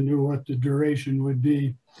Truman knew what the duration would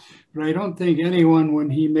be, but I don't think anyone, when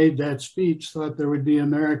he made that speech, thought there would be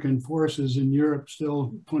American forces in Europe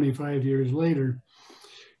still 25 years later.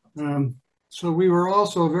 So we were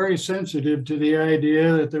also very sensitive to the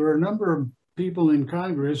idea that there were a number of people in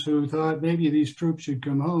Congress who thought maybe these troops should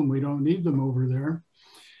come home. We don't need them over there.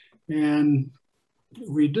 And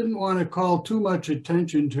we didn't want to call too much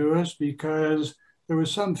attention to us because there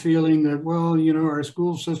was some feeling that, well, our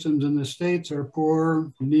school systems in the States are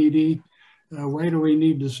poor, needy. Why do we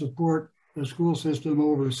need to support a school system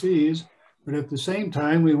overseas? But at the same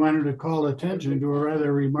time, we wanted to call attention to a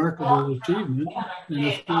rather remarkable achievement in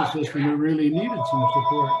a school system that really needed some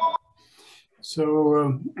support.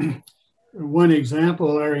 So one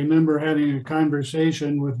example, I remember having a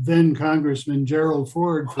conversation with then Congressman Gerald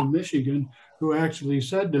Ford from Michigan, who actually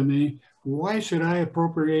said to me, why should I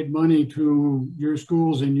appropriate money to your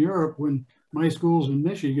schools in Europe when my schools in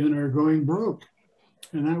Michigan are going broke?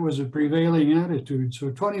 And that was a prevailing attitude.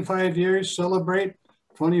 So 25 years, celebrate,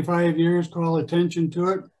 25 years, call attention to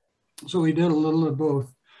it. So we did a little of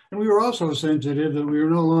both. And we were also sensitive that we were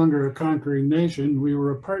no longer a conquering nation, we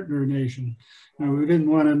were a partner nation. And we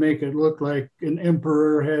didn't want to make it look like an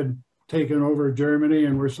emperor had taken over Germany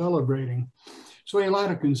and we're celebrating. So we had a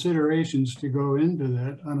lot of considerations to go into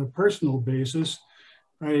that. On a personal basis,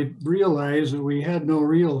 I realized that we had no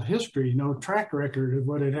real history, no track record of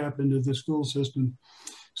what had happened to the school system.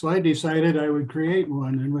 So I decided I would create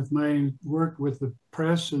one. And with my work with the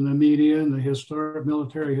press and the media and the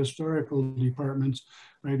military historical departments,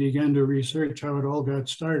 I began to research how it all got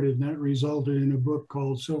started. And that resulted in a book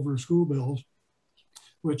called Silver School Bells,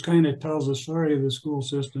 which kind of tells the story of the school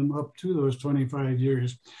system up to those 25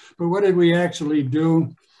 years. But what did we actually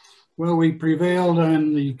do? Well, we prevailed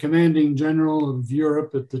on the commanding general of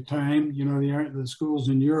Europe at the time. You know, the schools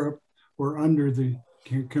in Europe were under the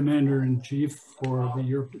commander-in-chief for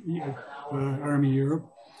the Army Europe.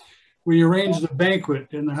 We arranged a banquet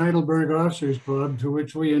in the Heidelberg Officers Club to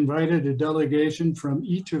which we invited a delegation from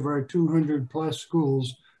each of our 200 plus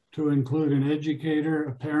schools to include an educator,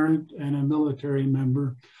 a parent, and a military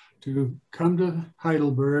member to come to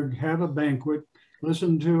Heidelberg, have a banquet,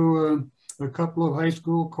 listen to a couple of high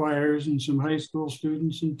school choirs and some high school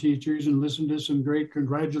students and teachers, and listen to some great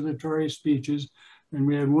congratulatory speeches. And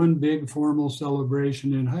we had one big formal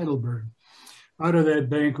celebration in Heidelberg. Out of that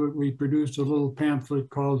banquet, we produced a little pamphlet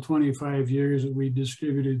called 25 Years that we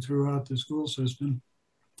distributed throughout the school system,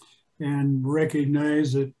 and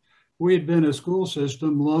recognized that we had been a school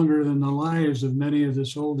system longer than the lives of many of the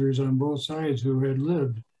soldiers on both sides who had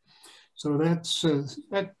lived. So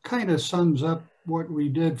that kind of sums up what we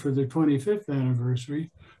did for the 25th anniversary.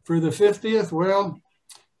 For the 50th, well,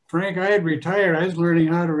 Frank, I had retired. I was learning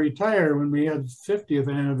how to retire when we had 50th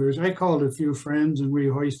anniversary. I called a few friends and we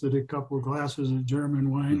hoisted a couple of glasses of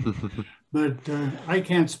German wine. But I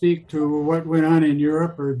can't speak to what went on in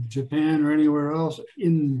Europe or Japan or anywhere else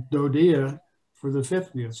in DODEA for the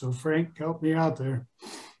 50th. So Frank, help me out there.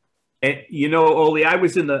 And, you know, Oli, I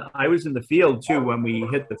was in the field too when we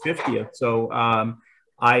hit the 50th. So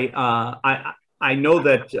I know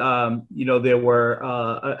that you know, there were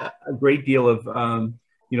a great deal of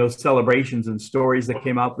you know, celebrations and stories that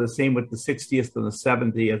came out. The same with the 60th and the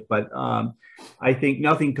 70th. But I think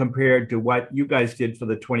nothing compared to what you guys did for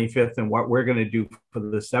the 25th and what we're going to do for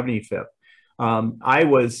the 75th. I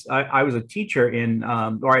was a teacher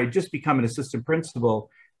or I had just become an assistant principal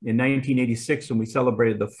in 1986 when we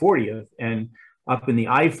celebrated the 40th. And up in the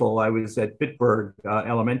Eifel, I was at Bitburg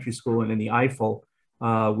Elementary School, and in the Eifel,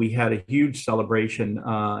 we had a huge celebration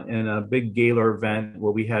and a big gala event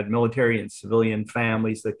where we had military and civilian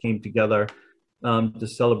families that came together to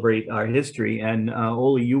celebrate our history. And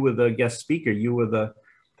Oli, you were the guest speaker. You were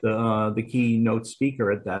the keynote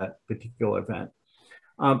speaker at that particular event.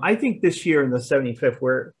 I think this year in the 75th,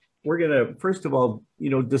 we're going to, first of all,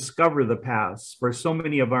 you know, discover the past. For so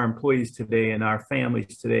many of our employees today and our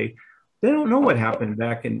families today, they don't know what happened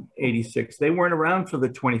back in '86. They weren't around for the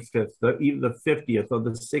 25th, even the 50th or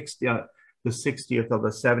the 60th or the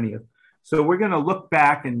 70th. So we're going to look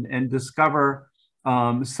back and discover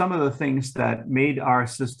some of the things that made our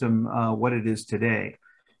system what it is today.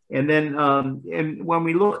 And then, and when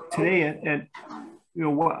we look today at you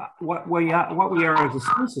know what we are as a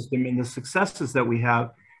school system and the successes that we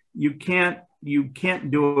have, you can't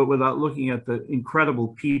do it without looking at the incredible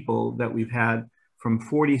people that we've had from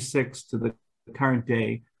 46 to the current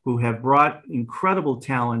day, who have brought incredible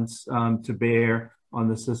talents to bear on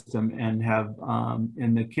the system, and have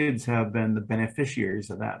and the kids have been the beneficiaries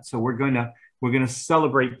of that. So we're going to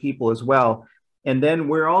celebrate people as well, and then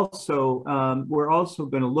we're also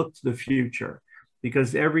going to look to the future,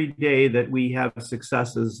 because every day that we have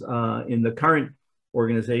successes in the current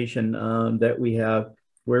organization that we have,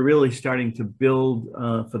 we're really starting to build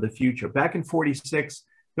for the future. Back in '46.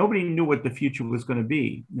 Nobody knew what the future was going to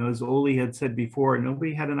be. You know, as Oli had said before,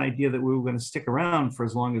 nobody had an idea that we were going to stick around for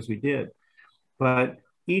as long as we did. But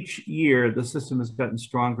each year, the system has gotten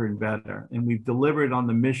stronger and better, and we've delivered on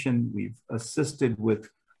the mission. We've assisted with,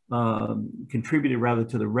 contributed rather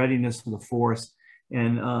to the readiness of the force.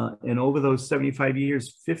 And over those 75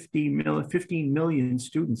 years, 15 million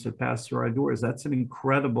students have passed through our doors. That's an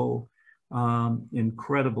incredible,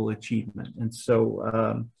 incredible achievement. And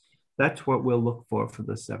so, that's what we'll look for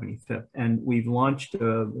the 75th. And we've launched, as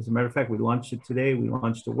a matter of fact, we launched it today. We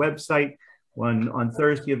launched a website. On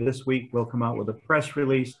Thursday of this week, we'll come out with a press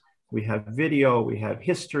release. we have video, we have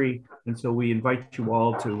history, and so we invite you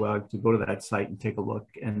all to go to that site and take a look.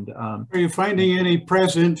 And are you finding any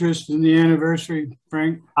press interest in the anniversary,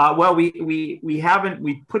 Frank? Well, we haven't.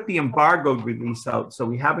 We put the embargoed release out, so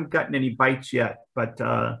we haven't gotten any bites yet. But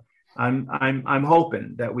I'm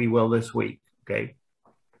hoping that we will this week. Okay.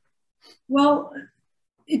 Well,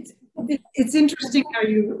 it's interesting how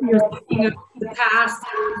you're thinking of the past,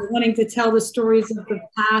 and wanting to tell the stories of the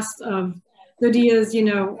past of DODEA's,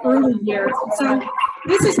 early years. So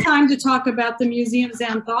this is time to talk about the museum's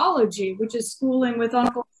anthology, which is Schooling with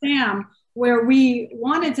Uncle Sam, where we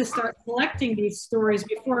wanted to start collecting these stories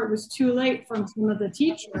before it was too late from some of the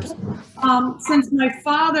teachers. Since my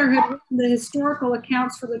father had written the historical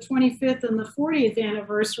accounts for the 25th and the 40th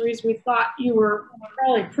anniversaries, we thought you were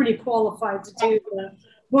probably pretty qualified to do the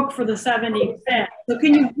book for the 75th. So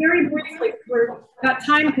can you very briefly, we've got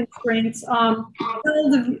time constraints, tell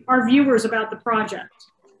our viewers about the project?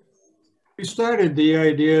 We started the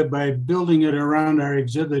idea by building it around our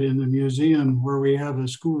exhibit in the museum, where we have a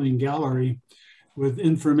schooling gallery with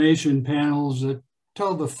information panels that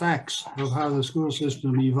tell the facts of how the school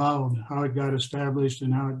system evolved, how it got established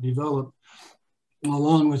and how it developed,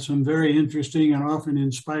 along with some very interesting and often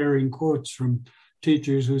inspiring quotes from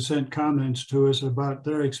teachers who sent comments to us about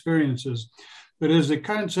their experiences. But as the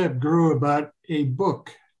concept grew about a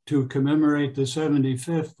book to commemorate the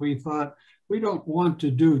 75th, we thought, we don't want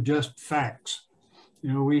to do just facts.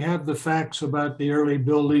 We have the facts about the early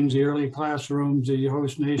buildings, the early classrooms, the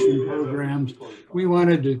host nation programs. We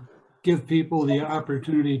wanted to give people the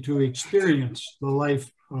opportunity to experience the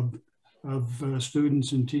life of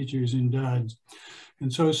students and teachers in Dodge.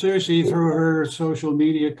 And so Circe, through her social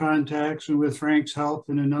media contacts and with Frank's help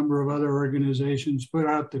and a number of other organizations, put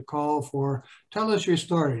out the call for, tell us your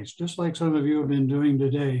stories, just like some of you have been doing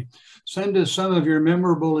today. Send us some of your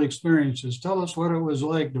memorable experiences. Tell us what it was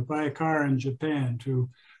like to buy a car in Japan, to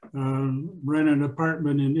rent an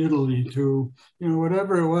apartment in Italy, to,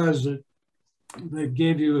 whatever it was that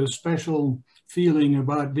gave you a special feeling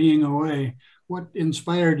about being away. What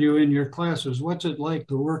inspired you in your classes? What's it like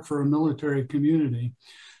to work for a military community?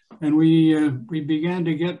 And we began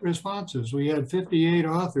to get responses. We had 58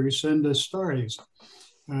 authors send us stories.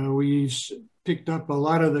 We picked up a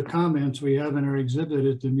lot of the comments we have in our exhibit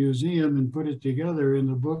at the museum and put it together in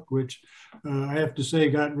the book, which I have to say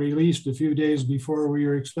got released a few days before we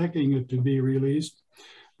were expecting it to be released.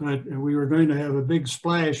 But we were going to have a big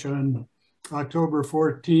splash on October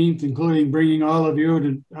 14th, including bringing all of you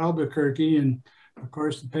to Albuquerque. And of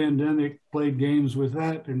course, the pandemic played games with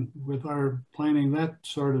that and with our planning that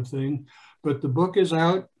sort of thing. But the book is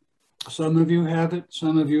out. Some of you have it.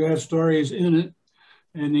 Some of you have stories in it.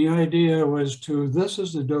 And the idea was this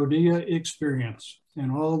is the DODEA experience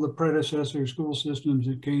and all the predecessor school systems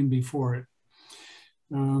that came before it.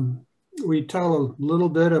 We tell a little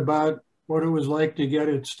bit about what it was like to get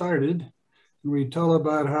it started. We tell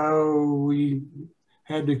about how we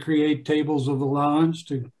had to create tables of allowance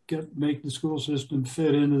to make the school system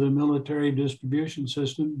fit into the military distribution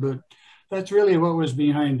system, but that's really what was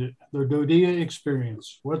behind it. The DODEA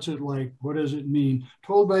experience. What's it like? What does it mean?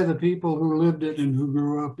 Told by the people who lived it and who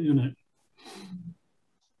grew up in it.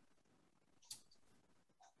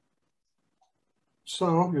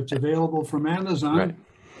 So it's available from Amazon. Right.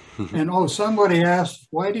 And somebody asked,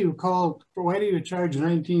 why do you charge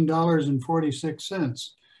 $19.46?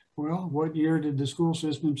 Well, what year did the school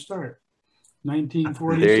system start?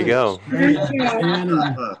 1946. There you go.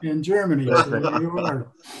 In Germany. So there you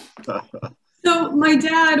are. So my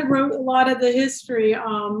dad wrote a lot of the history,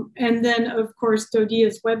 and then of course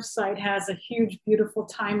DODEA's website has a huge, beautiful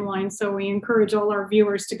timeline. So we encourage all our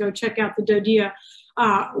viewers to go check out the DODEA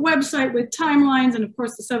website with timelines, and of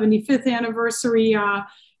course the 75th anniversary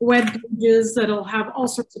web pages that'll have all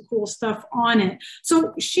sorts of cool stuff on it.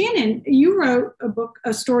 So Shannon, you wrote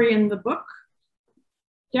a story in the book.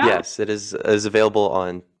 Yeah? Yes, it is available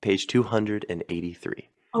on page 283.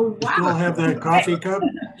 Oh, wow. Still have that coffee cup?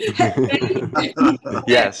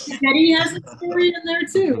 Yes. Betty has a story in there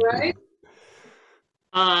too, right?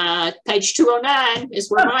 Page 209 is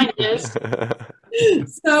where mine is.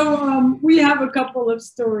 So we have a couple of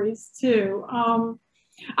stories too.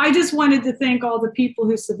 I just wanted to thank all the people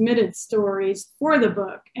who submitted stories for the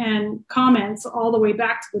book and comments all the way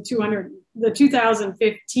back to the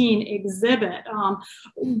 2015 exhibit.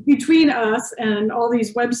 Between us and all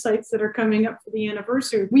these websites that are coming up for the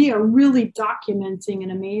anniversary, we are really documenting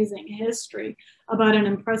an amazing history about an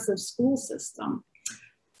impressive school system.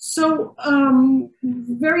 So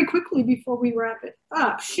very quickly before we wrap it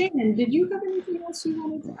up, Shannon, did you have anything else you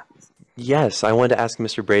wanted to ask? Yes, I wanted to ask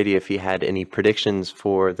Mr. Brady if he had any predictions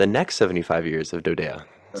for the next 75 years of DODEA.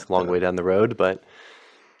 It's a long way down the road, but.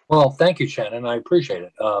 Well, thank you, Shannon. I appreciate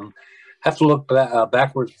it. Have to look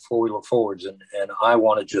backwards before we look forwards, and I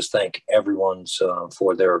want to just thank everyone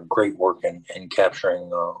for their great work in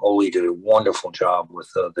capturing. Oli did a wonderful job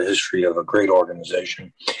with the history of a great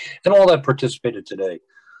organization, and all that participated today,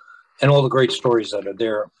 and all the great stories that are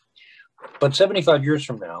there. But 75 years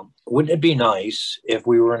from now, wouldn't it be nice if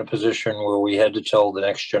we were in a position where we had to tell the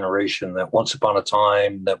next generation that once upon a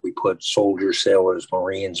time that we put soldiers, sailors,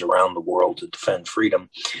 Marines around the world to defend freedom,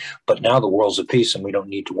 but now the world's at peace and we don't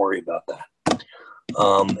need to worry about that.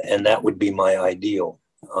 And that would be my ideal.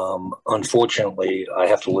 Unfortunately, I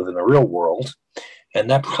have to live in the real world,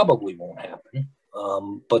 and that probably won't happen.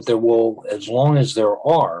 But there will, as long as there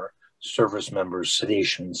are service members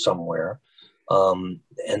stationed somewhere,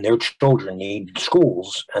 and their children need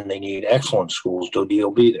schools, and they need excellent schools, DODEA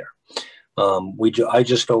will be there. I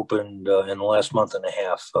just opened in the last month and a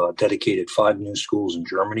half, dedicated 5 new schools in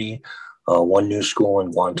Germany, 1 new school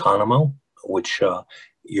in Guantanamo, which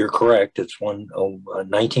you're correct, it's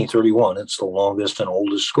 1931. It's the longest and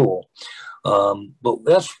oldest school. But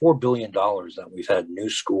that's $4 billion that we've had new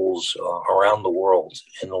schools around the world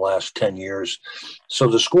in the last 10 years. So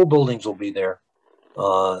the school buildings will be there.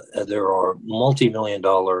 There are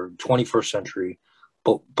multi-million-dollar 21st century,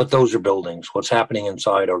 but those are buildings. What's happening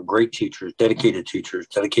inside are great teachers, dedicated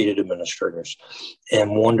administrators,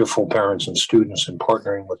 and wonderful parents and students, and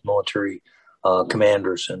partnering with military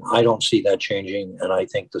commanders. And I don't see that changing, and I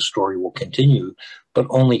think the story will continue, but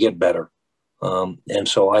only get better. And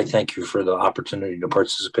so I thank you for the opportunity to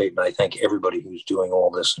participate, and I thank everybody who's doing all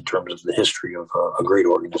this in terms of the history of a great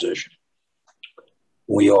organization.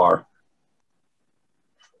 We are.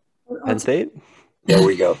 Penn State? There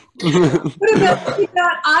we go.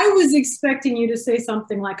 I was expecting you to say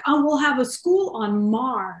something like, "Oh, we'll have a school on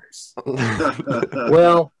Mars."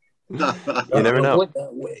 Well, you never know.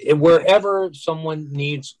 Wherever someone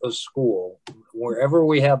needs a school, wherever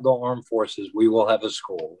we have the armed forces, we will have a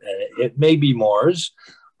school. And it may be Mars,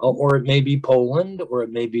 or it may be Poland, or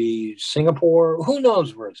it may be Singapore. Who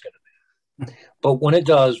knows where it's going to be? But when it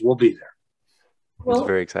does, we'll be there. Well, it's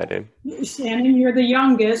very exciting. Shannon, you're the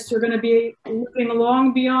youngest. You're going to be living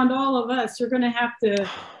long beyond all of us. You're going to have to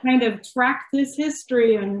kind of track this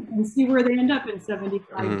history and see where they end up in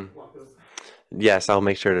 75. Mm-hmm. Yes, I'll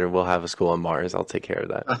make sure we'll have a school on Mars. I'll take care of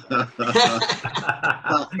that.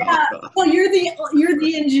 Well, you're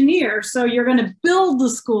the engineer, so you're going to build the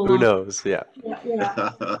school. Who knows? Yeah.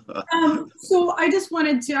 Yeah. So I just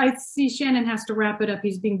wanted to. I see Shannon has to wrap it up.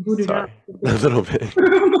 He's being booted out a little bit.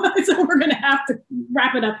 So we're going to have to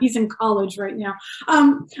wrap it up. He's in college right now.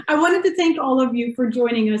 I wanted to thank all of you for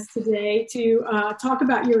joining us today to talk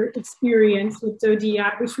about your experience with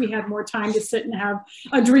DODEA. I wish we had more time to sit and have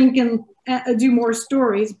a drink and do more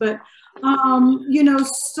stories, but you know,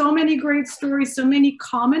 so many great stories, so many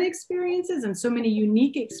common experiences, and so many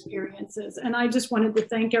unique experiences. And I just wanted to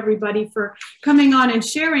thank everybody for coming on and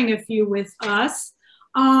sharing a few with us.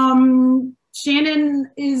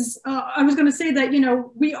 Shannon is, I was going to say that, you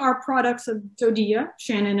know, we are products of DODEA,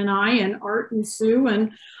 Shannon and I, and Art and Sue,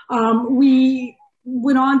 and we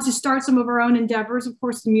went on to start some of our own endeavors, of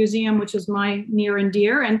course, the museum, which is my near and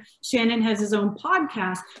dear, and Shannon has his own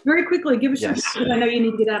podcast. Very quickly, give us your, I know you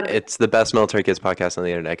need to get out of it. It's the best military kids podcast on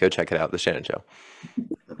the internet. Go check it out, The Shannon Show.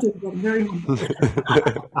 Very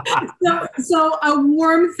so a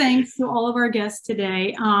warm thanks to all of our guests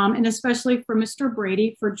today, and especially for Mr.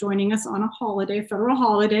 Brady for joining us on a holiday, federal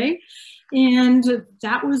holiday. And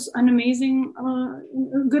that was an amazing,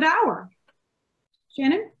 good hour.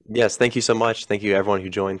 Shannon? Yes, thank you so much. Thank you everyone who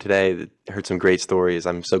joined today. Heard some great stories.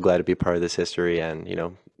 I'm so glad to be part of this history and, you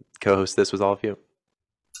know, co-host this with all of you.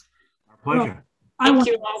 Our pleasure. Well, I want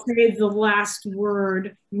to say the last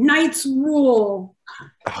word. Knights rule.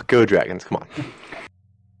 Oh, go Dragons, come on.